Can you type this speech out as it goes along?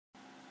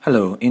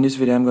Hello, in this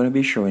video I'm going to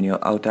be showing you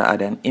how to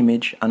add an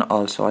image and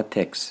also a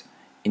text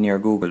in your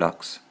Google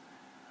Docs.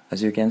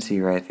 As you can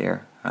see right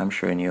there, I'm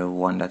showing you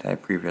one that I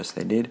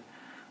previously did.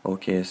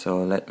 Okay,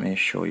 so let me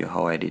show you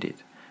how I did it.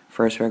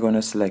 First we're going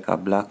to select a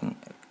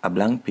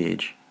blank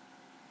page.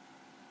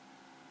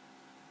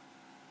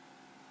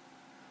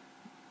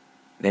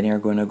 Then you're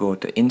going to go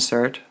to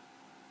Insert.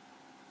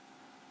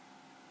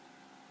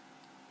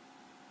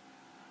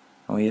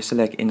 And when you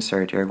select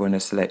Insert, you're going to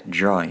select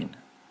Drawing.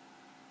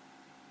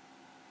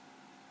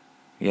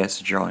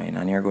 Yes, Drawing,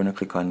 and you're going to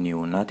click on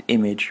New, not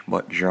Image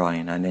but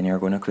Drawing, and then you're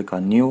going to click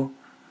on New,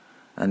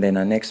 and then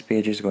the next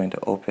page is going to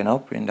open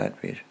up in that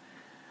page,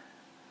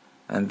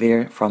 and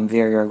from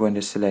there you're going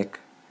to select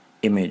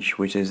Image,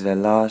 which is the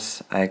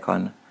last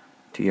icon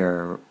to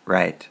your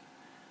right.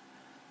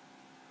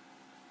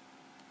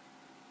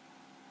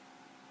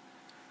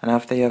 And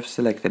after you have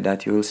selected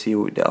that, you will see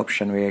the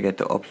option where you get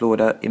to upload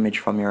an image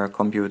from your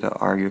computer,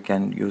 or you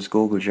can use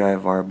Google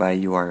Drive or by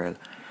URL.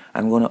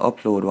 I'm going to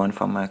upload one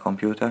from my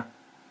computer.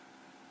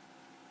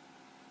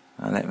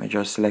 And let me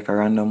just select a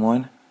random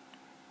one.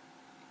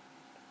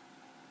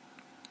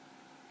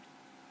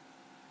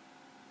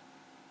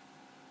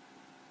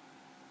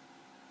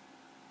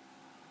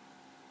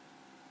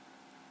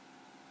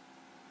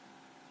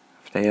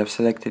 After you have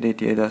selected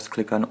it, you just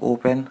click on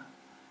Open.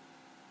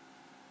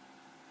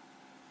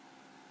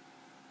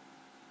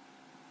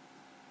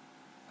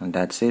 And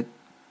that's it.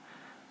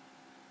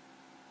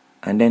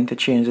 And then to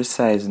change the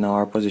size now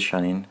or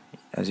positioning,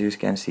 as you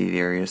can see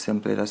there, you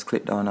simply just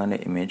click down on the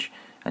image,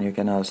 and you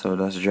can also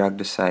just drag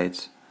the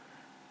sides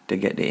to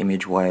get the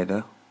image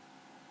wider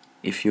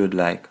if you'd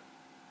like.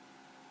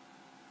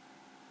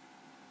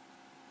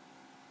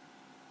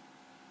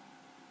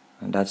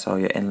 And that's how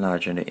you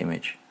enlarge the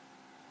image.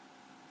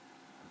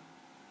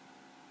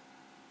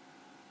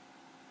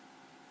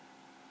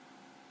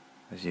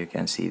 As you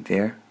can see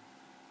there.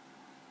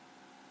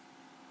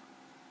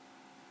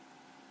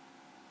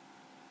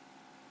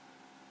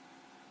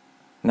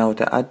 Now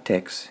to add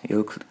text,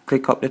 you'll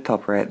click up the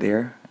top right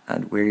there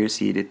and where you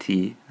see the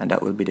T, and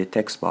that will be the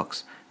text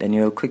box. Then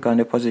you'll click on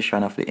the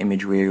position of the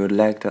image where you would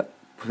like to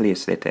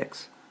place the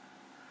text.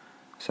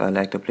 So I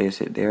like to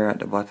place it there at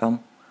the bottom,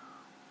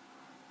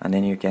 and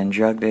then you can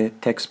drag the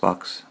text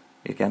box.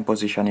 You can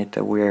position it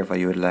to wherever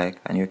you would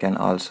like, and you can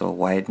also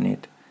widen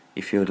it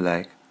if you would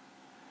like.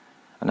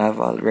 And I've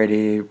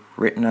already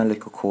written a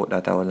little quote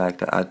that I would like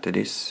to add to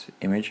this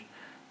image.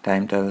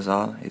 Time tells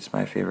all, it's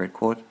my favorite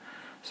quote.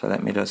 So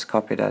let me just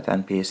copy that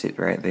and paste it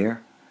right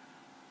there,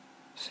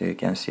 so you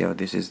can see how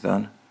this is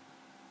done.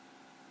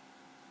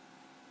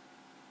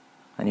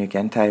 And you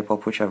can type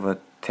up whichever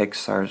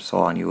text or so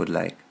on you would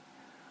like.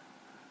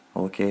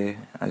 Okay,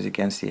 as you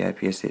can see, I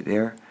paste it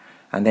there.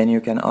 And then you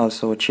can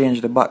also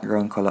change the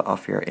background color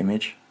of your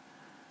image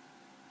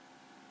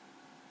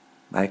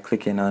by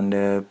clicking on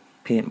the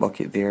paint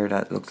bucket there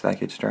that looks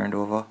like it's turned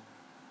over.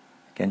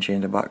 You can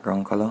change the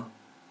background color,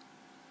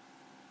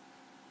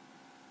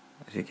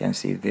 as you can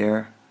see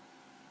there.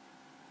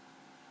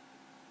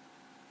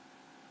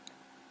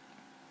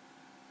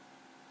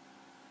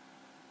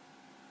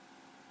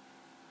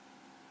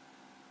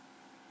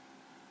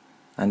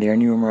 And there are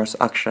numerous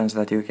actions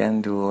that you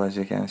can do. As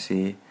you can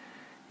see,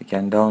 you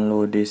can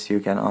download this. You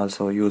can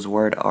also use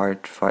word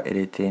art for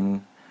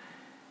editing.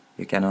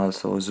 You can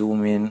also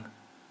zoom in.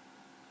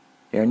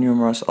 There are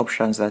numerous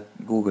options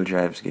that Google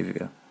Drives give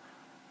you,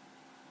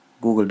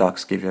 Google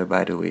Docs give you,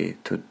 by the way,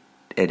 to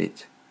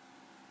edit.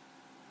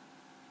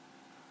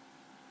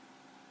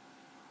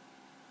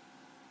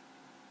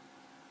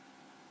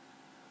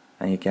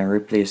 And you can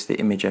replace the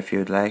image if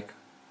you'd like,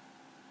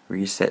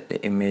 reset the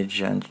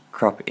image and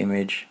crop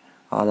image,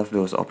 all of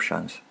those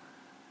options.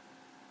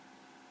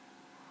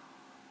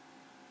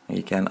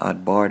 You can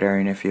add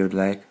bordering if you'd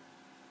like.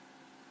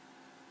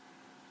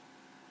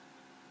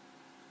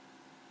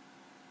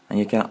 And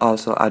you can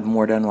also add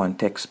more than one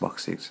text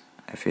boxes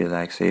if you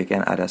like. So you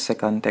can add a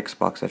second text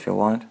box if you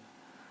want.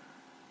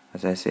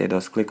 As I say,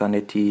 just click on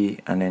the T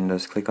and then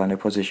just click on the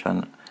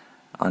position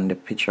on the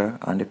picture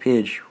on the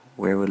page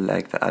where you would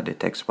like to add the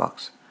text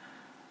box.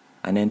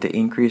 And then to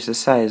increase the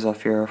size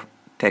of your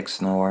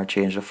text now or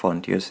change the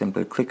font, you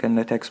simply click on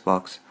the text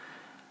box,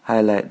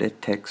 highlight the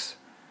text,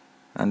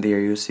 and there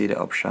you see the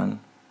option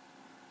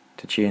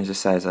to change the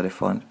size of the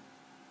font.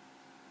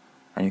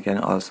 And you can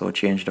also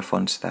change the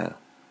font style.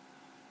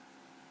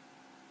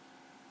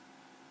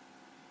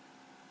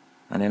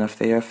 And then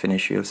after you're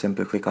finished, you'll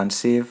simply click on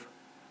Save.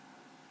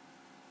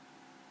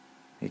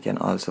 You can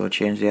also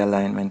change the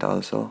alignment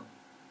also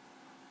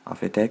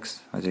of the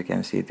text, as you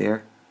can see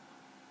there.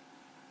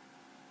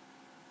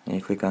 And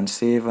you click on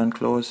Save and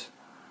Close.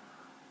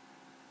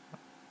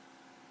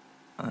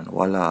 And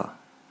voila,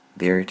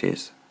 there it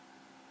is.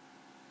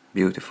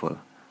 Beautiful.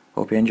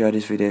 Hope you enjoyed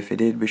this video. If you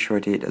did, be sure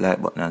to hit the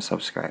like button and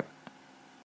subscribe.